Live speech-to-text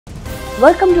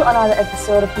Welcome to another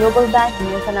episode of Global Banking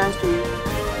and Finance to You.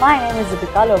 My name is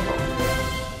Deepika Lobo.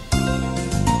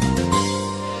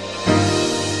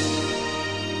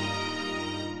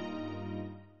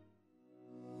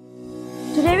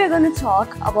 Today we are going to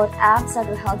talk about apps that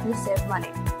will help you save money.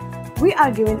 We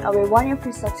are giving away 1 year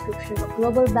free subscription of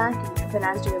Global Banking and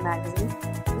Finance to You magazine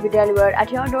to be delivered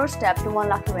at your doorstep to one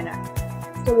lucky winner.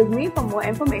 Stay with me for more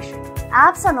information.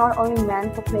 Apps are not only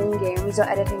meant for playing games or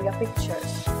editing your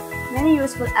pictures. Many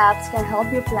useful apps can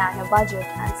help you plan your budget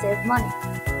and save money.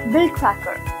 Bill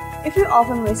Tracker. If you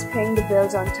often miss paying the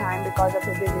bills on time because of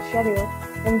your busy schedule,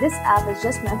 then this app is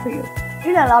just meant for you.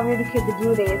 It'll allow you to keep the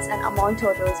due dates and amount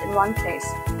totals in one place.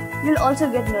 You'll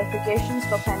also get notifications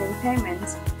for pending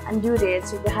payments, and due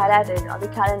dates will be highlighted on the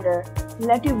calendar to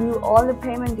let you view all the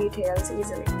payment details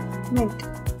easily. Mint.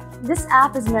 This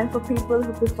app is meant for people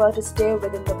who prefer to stay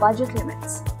within the budget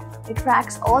limits. It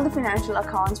tracks all the financial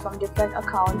accounts from different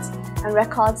accounts and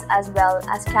records as well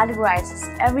as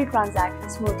categorizes every transaction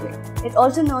smoothly. It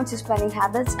also notes your spending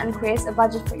habits and creates a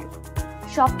budget for you.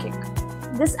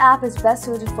 Shopkick. This app is best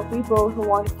suited for people who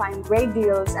want to find great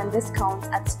deals and discounts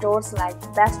at stores like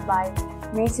Best Buy,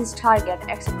 Macy's, Target,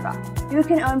 etc. You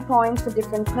can earn points for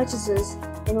different purchases,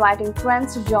 inviting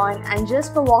friends to join, and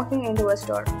just for walking into a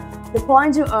store. The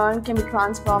points you earn can be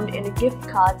transformed into gift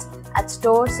cards at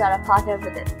stores that are partnered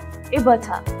with it.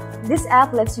 Ibotta. This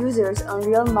app lets users earn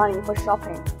real money for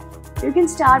shopping. You can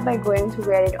start by going through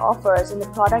varied offers in the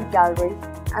product gallery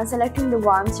and selecting the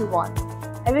ones you want.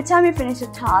 Every time you finish a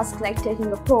task like taking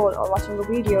a poll or watching a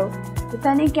video, the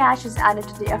pending cash is added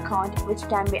to the account, which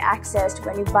can be accessed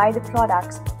when you buy the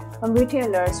products from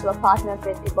retailers who are partnered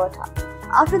with Ibotta.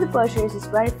 After the purchase is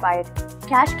verified,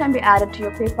 cash can be added to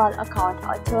your PayPal account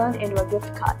or turned into a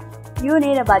gift card. You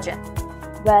need a budget.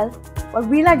 Well, what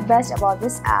we like best about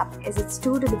this app is its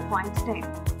to-the-point thing.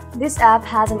 This app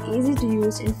has an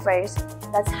easy-to-use interface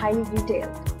that's highly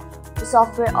detailed. The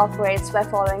software operates by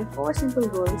following 4 simple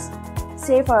rules: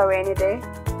 save for a rainy day,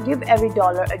 give every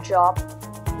dollar a job,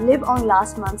 live on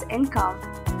last month's income,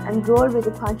 and roll with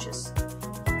the punches.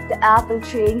 The app will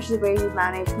change the way you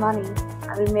manage money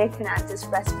and will make finances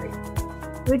stress-free.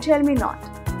 You tell me not.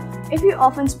 If you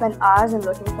often spend hours in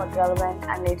looking for relevant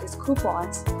and latest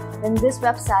coupons, then this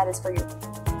website is for you.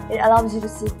 It allows you to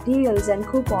see deals and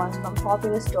coupons from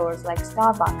popular stores like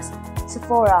Starbucks,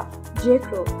 Sephora,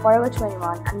 J.Crew, Forever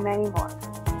 21, and many more.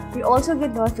 You also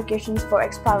get notifications for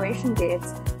expiration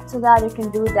dates so that you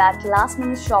can do that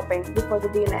last-minute shopping before the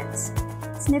deal ends.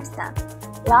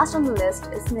 SnipStamp. Last on the list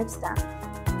is SnipStamp,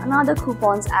 another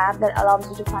coupons app that allows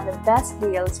you to find the best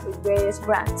deals with various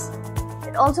brands.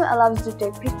 It also allows you to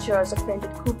take pictures of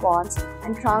printed coupons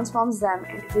and transforms them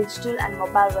into digital and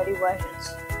mobile-ready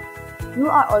versions. You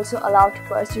are also allowed to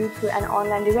pursue through an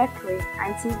online directory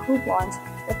and see coupons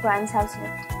your friends have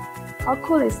snipped. How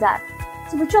cool is that?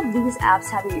 So which of these apps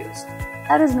have you used?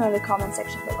 Let us know in the comment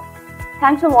section below.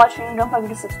 Thanks for watching. Don't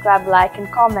forget to subscribe, like,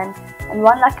 and comment. And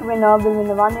one lucky winner will win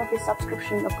the 1 year free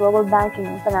subscription of Global Banking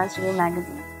and Finance to You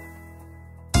magazine.